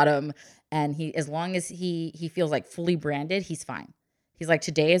top to bottom. And as long as he feels like fully branded, he's fine. He's like,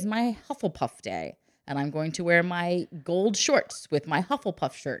 today is my Hufflepuff day. and I'm going to wear my gold shorts with my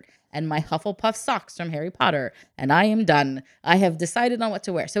Hufflepuff shirt and my Hufflepuff socks from Harry Potter, and I am done. I have decided on what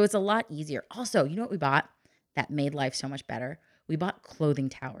to wear. So it's a lot easier. Also, you know what we bought that made life so much better? We bought clothing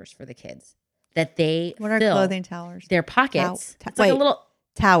towers for the kids that they What are fill clothing towers? their pockets. It's like wait. a little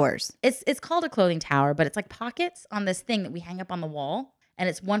Towers. it's called a clothing tower, but it's like pockets on this thing that we hang up on the wall, and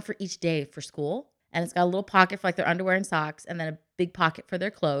it's one for each day for school. And it's got a little pocket for like their underwear and socks, and then a big pocket for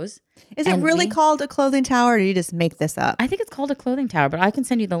their clothes. Is it And really called a clothing tower, or do you just make this up? I think it's called a clothing tower, but I can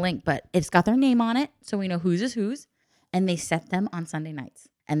send you the link. But it's got their name on it, so we know whose is whose. And they set them on Sunday nights,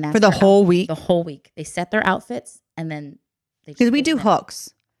 and that's For the their whole week? The whole week, they set their outfits, and then they Because we just do put them in.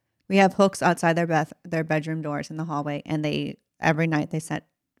 hooks. We have hooks outside their bedroom doors in the hallway, and they every night they set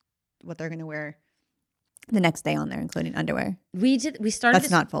what they're going to wear the next day on there, including underwear. We started. That's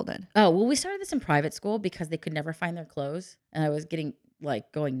this, not folded. Oh well, we started this in private school because they could never find their clothes, and I was getting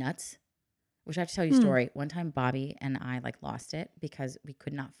like going nuts. Which I have to tell you a story. One time, Bobby and I like lost it because we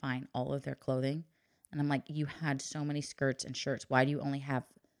could not find all of their clothing, and I'm like, "You had so many skirts and shirts. Why do you only have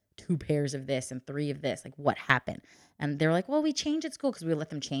 2 pairs of this and 3 of this? Like, what happened?" And they're like, "Well, we change at school because we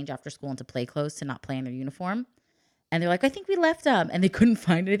let them change after school into play clothes to not play in their uniform." And they're like, "I think we left them," and they couldn't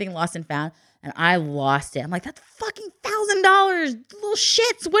find anything, lost and found. And I lost it. I'm like, "That's fucking $1,000, little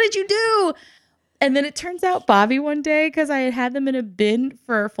shits. What did you do?" And then it turns out Bobby one day, because I had them in a bin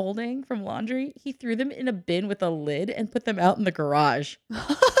for folding from laundry, he threw them in a bin with a lid and put them out in the garage.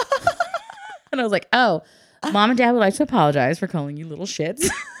 And I was like, "Oh, Mom and Dad would like to apologize for calling you little shits."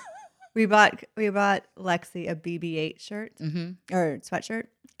 We bought Lexi a BB-8 shirt Mm-hmm. or sweatshirt,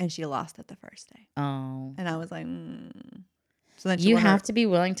 and she lost it the first day. Oh. And I was like, So then she You wore have to be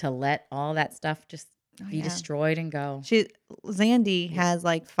willing to let all that stuff just be yeah. destroyed and go. Zandy has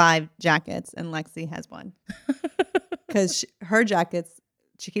like 5 jackets, and Lexi has 1 because her jackets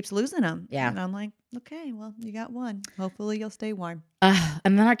she keeps losing them. Yeah. And I'm like, okay, well, you got 1. Hopefully, you'll stay warm.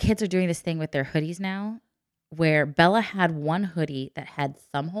 And then our kids are doing this thing with their hoodies now, where Bella had one hoodie that had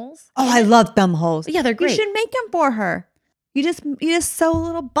thumb holes. Oh, I love thumb holes. Yeah, they're great. You should make them for her. You just sew a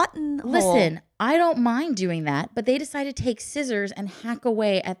little button hole. Listen, I don't mind doing that, but they decided to take scissors and hack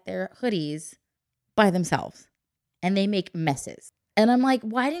away at their hoodies by themselves, and they make messes. And I'm like,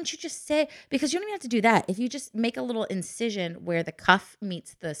 why didn't you just say? Because you don't even have to do that. If you just make a little incision where the cuff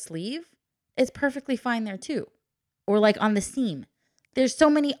meets the sleeve, it's perfectly fine there too. Or like on the seam. There's so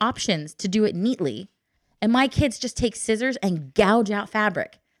many options to do it neatly. And my kids just take scissors and gouge out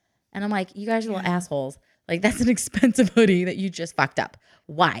fabric. And I'm like, you guys are little assholes. Like, that's an expensive hoodie that you just fucked up.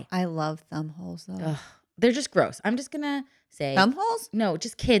 Why? I love thumb holes though. Ugh, they're just gross. I'm just going to say. Thumb holes? No,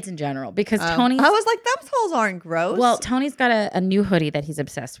 just kids in general. Because Tony. I was like, thumb holes aren't gross. Well, Tony's got a new hoodie that he's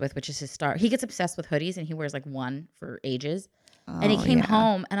obsessed with, which is his star. He gets obsessed with hoodies, and he wears like one for ages. And he came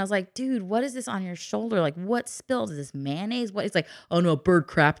home, and I was like, "Dude, what is this on your shoulder? Like, what spilled? Is this mayonnaise? What?" He's like, "Oh no, a bird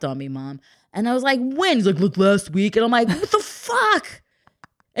crapped on me, Mom." And I was like, "When?" He's like, "Look, last week." And I'm like, "What the fuck?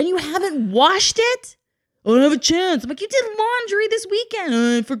 And you haven't washed it? I don't have a chance." I'm like, "You did laundry this weekend."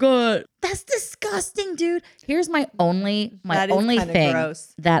 I forgot. That's disgusting, dude. Here's my only thing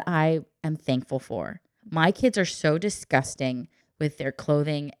gross. that I am thankful for. My kids are so disgusting with their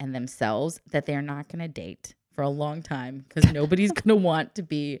clothing and themselves that they're not going to date for a long time because nobody's going to want to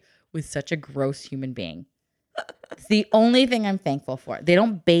be with such a gross human being. It's the only thing I'm thankful for. They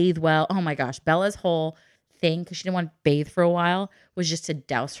don't bathe well. Oh my gosh. Bella's whole thing, because she didn't want to bathe for a while, was just to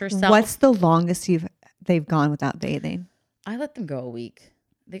douse herself. What's the longest they've gone without bathing? I let them go a week.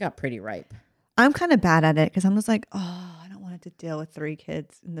 They got pretty ripe. I'm kind of bad at it because I'm just like, oh, I don't want to deal with 3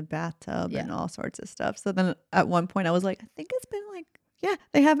 kids in the bathtub and all sorts of stuff. So then at one point I was like, I think it's been like, yeah,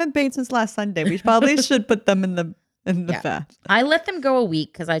 they haven't bathed since last Sunday. We probably should put them in the bath. I let them go a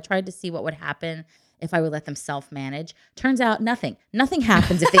week because I tried to see what would happen if I would let them self-manage. Turns out nothing. Nothing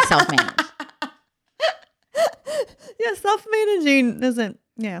happens if they self-manage. Yeah, self-managing isn't,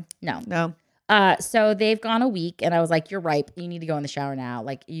 No. So they've gone a week, and I was like, "You're ripe. You need to go in the shower now.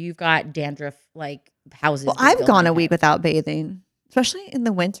 Like, you've got dandruff, like houses." Well, I've gone a week without bathing, especially in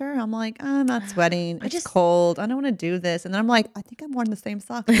the winter. I'm like, I'm not sweating. It's cold. I don't want to do this. And then I'm like, I think I'm wearing the same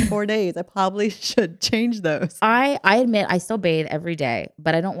socks for 4 days. I probably should change those. I admit I still bathe every day,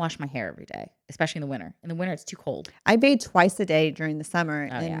 but I don't wash my hair every day, especially in the winter. In the winter, it's too cold. I bathe twice a day during the summer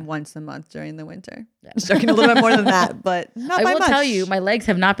and once a month during the winter. Yeah. I'm joking a little bit more than that, but not by much. I will tell you, my legs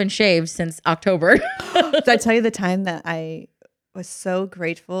have not been shaved since October. Did I tell you the time that I was so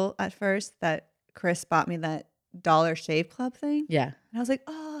grateful at first that Chris bought me that Dollar Shave Club thing? Yeah. And I was like,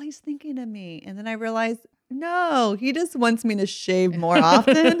 oh, he's thinking of me. And then I realized, no, he just wants me to shave more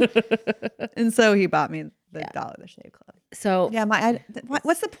often. And so he bought me the Dollar Shave Club. So yeah,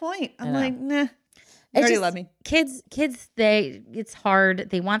 what's the point? I'm like, nah. You already just- love me. Kids, it's hard.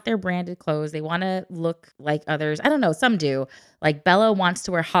 They want their branded clothes. They want to look like others. I don't know. Some do. Like Bella wants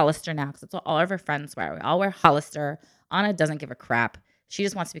to wear Hollister now because that's what all of her friends wear. We all wear Hollister. Anna doesn't give a crap. She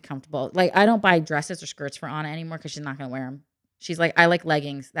just wants to be comfortable. Like I don't buy dresses or skirts for Anna anymore because she's not going to wear them. She's like, I like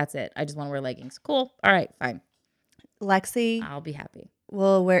leggings. That's it. I just want to wear leggings. Cool. All right, fine. Lexi I'll be happy.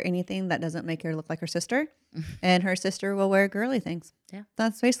 will wear anything that doesn't make her look like her sister, and her sister will wear girly things. Yeah.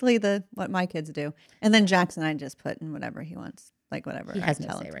 That's basically what my kids do. And then Jackson, I just put in whatever he wants, like whatever. He I has no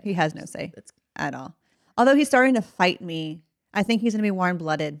tell say him. right He now. has no say It's- at all. Although he's starting to fight me. I think he's going to be warm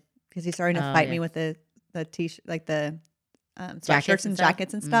blooded because he's starting to Oh, fight yeah. me with the t-shirt, like the Jackets sweatshirts and and stuff?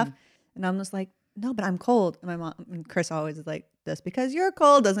 jackets and stuff. And I'm just like, no, but I'm cold. And my mom and Chris always is like, just because you're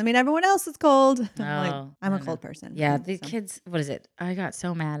cold doesn't mean everyone else is cold. I'm like, Oh, I'm I a know. cold person. Yeah, And the so- kids, what is it? I got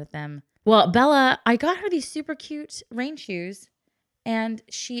so mad at them. Well, Bella, I got her these super cute rain shoes and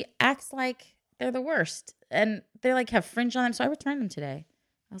she acts like they're the worst. And they like have fringe on them. So I returned them today.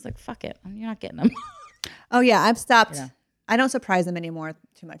 I was like, fuck it. You're not getting them. Oh yeah, I've stopped. Yeah. I don't surprise them anymore with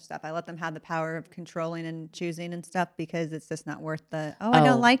too much stuff. I let them have the power of controlling and choosing and stuff because it's just not worth the, I Oh.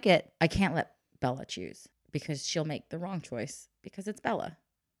 don't like it. I can't let Bella choose because she'll make the wrong choice because it's Bella.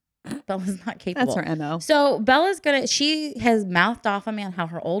 Bella's not capable. That's her MO. So she has mouthed off on me on how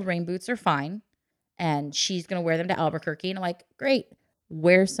her old rain boots are fine and she's going to wear them to Albuquerque. And I'm like, great,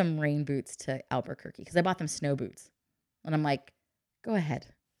 wear some rain boots to Albuquerque because I bought them snow boots. And I'm like, go ahead.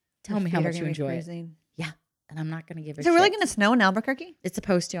 Tell Your me how feet are much you gonna be enjoy it. freezing. Yeah. And I'm not going to give a Is it really shit. going to snow in Albuquerque? It's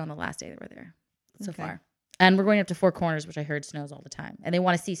supposed to on the last day that we're there so Okay. far. And we're going up to Four Corners, which I heard snows all the time. And they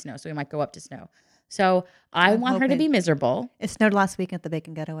want to see snow, so we might go up to snow. So I I'm want her to hoping. be miserable. It snowed last week at the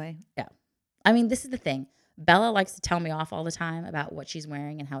Bacon Getaway. I mean, this is the thing. Bella likes to tell me off all the time about what she's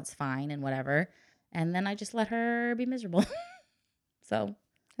wearing and how it's fine and whatever. And then I just let her be miserable. So,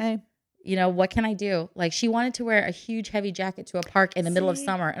 Hey, you know, what can I do? Like, she wanted to wear a huge, heavy jacket to a park in the middle of See,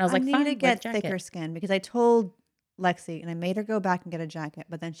 summer. And I was like, need fine, to wear get the jacket. thicker skin because I told Lexi and I made her go back and get a jacket,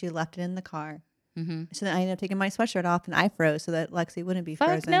 but then she left it in the car. Mm-hmm. So then I ended up taking my sweatshirt off and I froze so that Lexi wouldn't be Fuck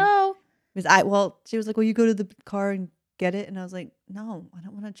frozen. no. Because she was like, well, you go to the car and get it. And I was like, no, I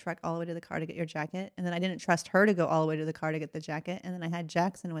don't want to trek all the way to the car to get your jacket. And then I didn't trust her to go all the way to the car to get the jacket. And then I had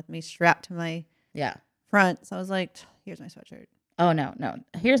Jackson with me strapped to my Yeah. front. So I was like, here's my sweatshirt. Oh, no.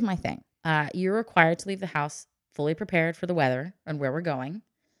 Here's my thing. You're required to leave the house fully prepared for the weather and where we're going.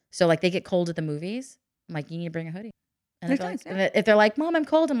 So, like, they get cold at the movies. I'm like, you need to bring a hoodie. And There's if they're like, Mom, I'm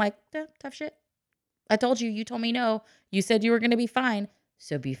cold, I'm like, tough shit. I told you. You told me no. You said you were going to be fine.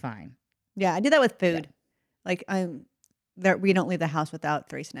 So be fine. Yeah, I do that with food. Like we don't leave the house without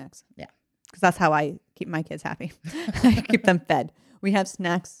 3 snacks. Yeah. Because that's how I keep my kids happy. I keep them fed. We have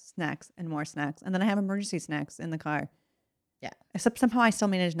snacks, and more snacks. And then I have emergency snacks in the car. Yeah. Except somehow I still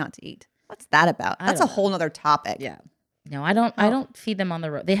manage not to eat. What's that about? I That's a don't know. whole nother topic. Yeah. No, I don't. I Oh. don't feed them on the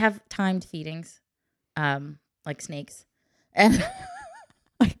road. They have timed feedings, like snakes, and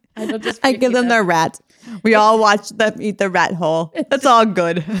I don't just. I give them their rat. We all watch them eat the rat hole. That's all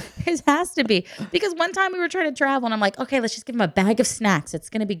good. It has to be because one time we were trying to travel, and I'm like, okay, let's just give them a bag of snacks. It's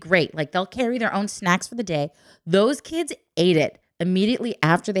gonna be great. Like they'll carry their own snacks for the day. Those kids ate it immediately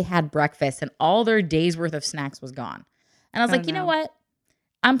after they had breakfast, and all their day's worth of snacks was gone. And I was Oh, like, you know no. what?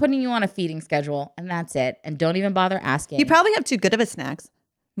 I'm putting you on a feeding schedule, and that's it. And don't even bother asking. You probably have too good of a snacks.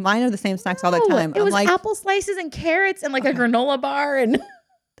 Mine are the same snacks all the No, time. It I'm was like, apple slices and carrots and like a granola bar and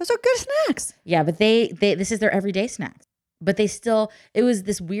those are good snacks. yeah, but they this is their everyday snacks. But they still it was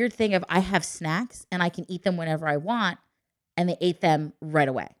this weird thing of I have snacks and I can eat them whenever I want, and they ate them right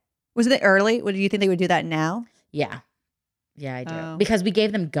away. Was it early? Do you think they would do that now? Yeah, I do Oh. because we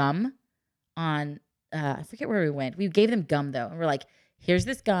gave them gum on I forget where we went. We gave them gum though, and we're like, here's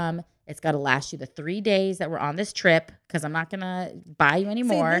this gum. It's got to last you the 3 days that we're on this trip because I'm not gonna buy you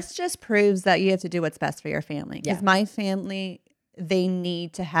anymore. See, this just proves that you have to do what's best for your family. Because Yeah. my family, they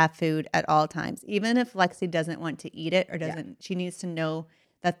need to have food at all times. Even if Lexi doesn't want to eat it or doesn't, she needs to know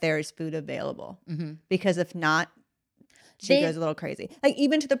that there is food available. Mhm. Because if not, she They- goes a little crazy. Like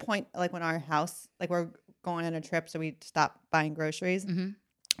even to the point, like when our house, like we're going on a trip, so we stop buying groceries. Mhm.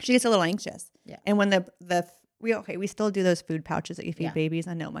 She gets a little anxious. Yeah. And when we still do those food pouches that you feed Yeah. babies.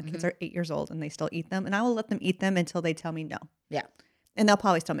 I know my kids are 8 years old and they still eat them, and I will let them eat them until they tell me no. Yeah. And they'll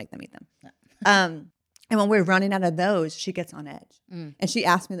probably still make them eat them. And when we're running out of those, she gets on edge. Mm. And she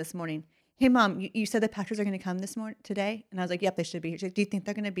asked me this morning, "Hey, Mom, you said the pouches are going to come today?" And I was like, "Yep, they should be here." She's like, "Do you think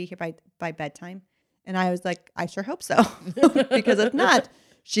they're going to be here by bedtime?" And I was like, "I sure hope so," because if not,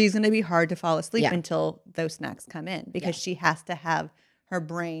 she's going to be hard to fall asleep Yeah. until those snacks come in because she has to have her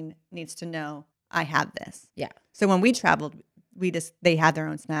brain needs to know I have this. Yeah. So when we traveled, they had their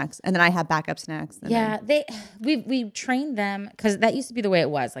own snacks, and then I had backup snacks. And we trained them because that used to be the way it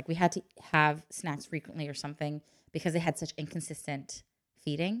was. Like we had to have snacks frequently or something because they had such inconsistent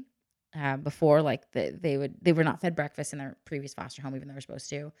feeding before. Like they were not fed breakfast in their previous foster home, even though they were supposed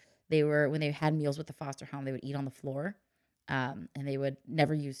to. When they had meals with the foster home, they would eat on the floor, and they would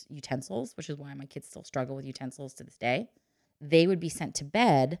never use utensils, which is why my kids still struggle with utensils to this day. They would be sent to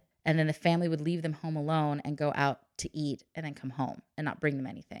bed, and then the family would leave them home alone and go out to eat and then come home and not bring them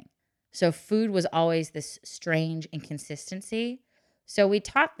anything. So food was always this strange inconsistency. So we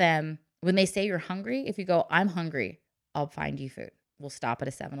taught them, when they say you're hungry, if you go, I'm hungry, I'll find you food. We'll stop at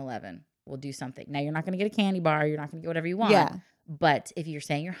a 7-Eleven. We'll do something. Now, you're not going to get a candy bar. You're not going to get whatever you want. Yeah. But if you're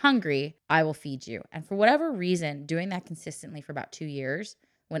saying you're hungry, I will feed you. And for whatever reason, doing that consistently for about 2 years,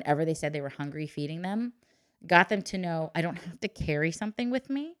 whenever they said they were hungry, feeding them, got them to know I don't have to carry something with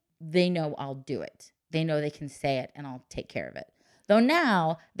me. They know I'll do it. They know they can say it and I'll take care of it. Though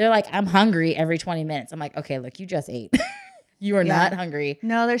now they're like, I'm hungry every 20 minutes. I'm like, okay, look, you just ate. You are not hungry.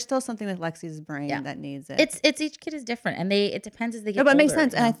 No, there's still something with Lexi's brain that needs it. It's each kid is different, and it depends as they get older. But it makes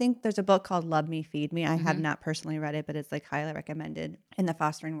sense. And I think there's a book called Love Me, Feed Me. I have not personally read it, but it's like highly recommended in the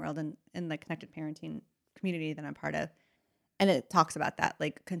fostering world and in the connected parenting community that I'm part of. And it talks about that,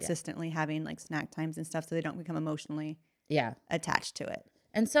 like consistently having like snack times and stuff so they don't become emotionally attached to it.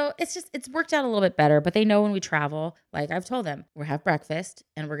 And so it's worked out a little bit better, but they know when we travel, like I've told them, we'll have breakfast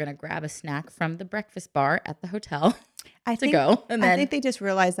and we're going to grab a snack from the breakfast bar at the hotel go. And then, I think they just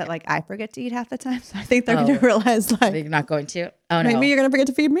realize that like I forget to eat half the time. So I think they're going to realize like. They're not going to? Oh, no. Maybe you're going to forget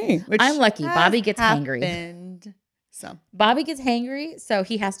to feed me. Which I'm lucky. Bobby gets hangry. So Bobby gets hangry, so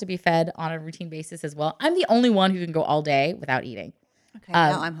he has to be fed on a routine basis as well. I'm the only one who can go all day without eating. Okay,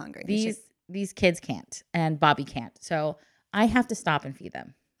 now I'm hungry. These kids can't, and Bobby can't. So I have to stop and feed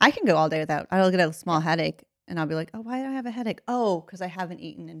them. I can go all day without. I'll get a small headache, and I'll be like, "Oh, why do I have a headache? Oh, because I haven't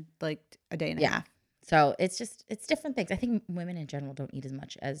eaten in like a day and a half." So it's different things. I think women in general don't eat as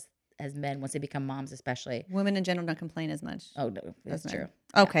much as men once they become moms, especially. Women in general don't complain as much. Oh no, that's true.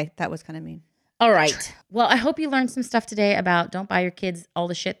 Okay, that was kind of mean. All right. Well, I hope you learned some stuff today about don't buy your kids all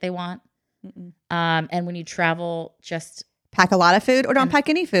the shit they want. And when you travel, just pack a lot of food or don't pack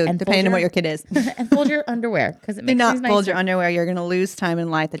any food, depending on what your kid is. And fold your underwear because it makes things nicer. Do not fold your underwear. You're going to lose time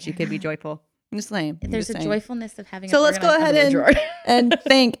in life that you could be joyful. I'm just saying. There's a joyfulness of having. So let's go ahead and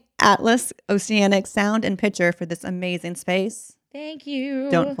thank Atlas Oceanic Sound and Picture for this amazing space. Thank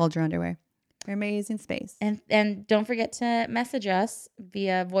you. Don't fold your underwear. Amazing space. And don't forget to message us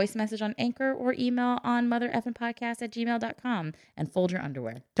via voice message on Anchor or email on motherfnpodcast@gmail.com and fold your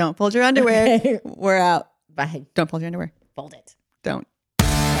underwear. Don't fold your underwear. We're out. Bye. Don't fold your underwear. Fold it. Don't.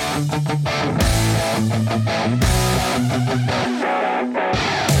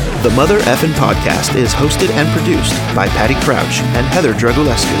 The Mother Effin' Podcast is hosted and produced by Patty Crouch and Heather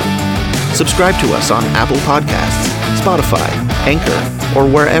Dragulescu. Subscribe to us on Apple Podcasts, Spotify, Anchor, or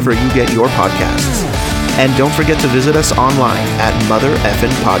wherever you get your podcasts. And don't forget to visit us online at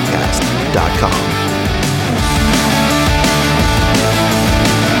motherefnpodcast.com.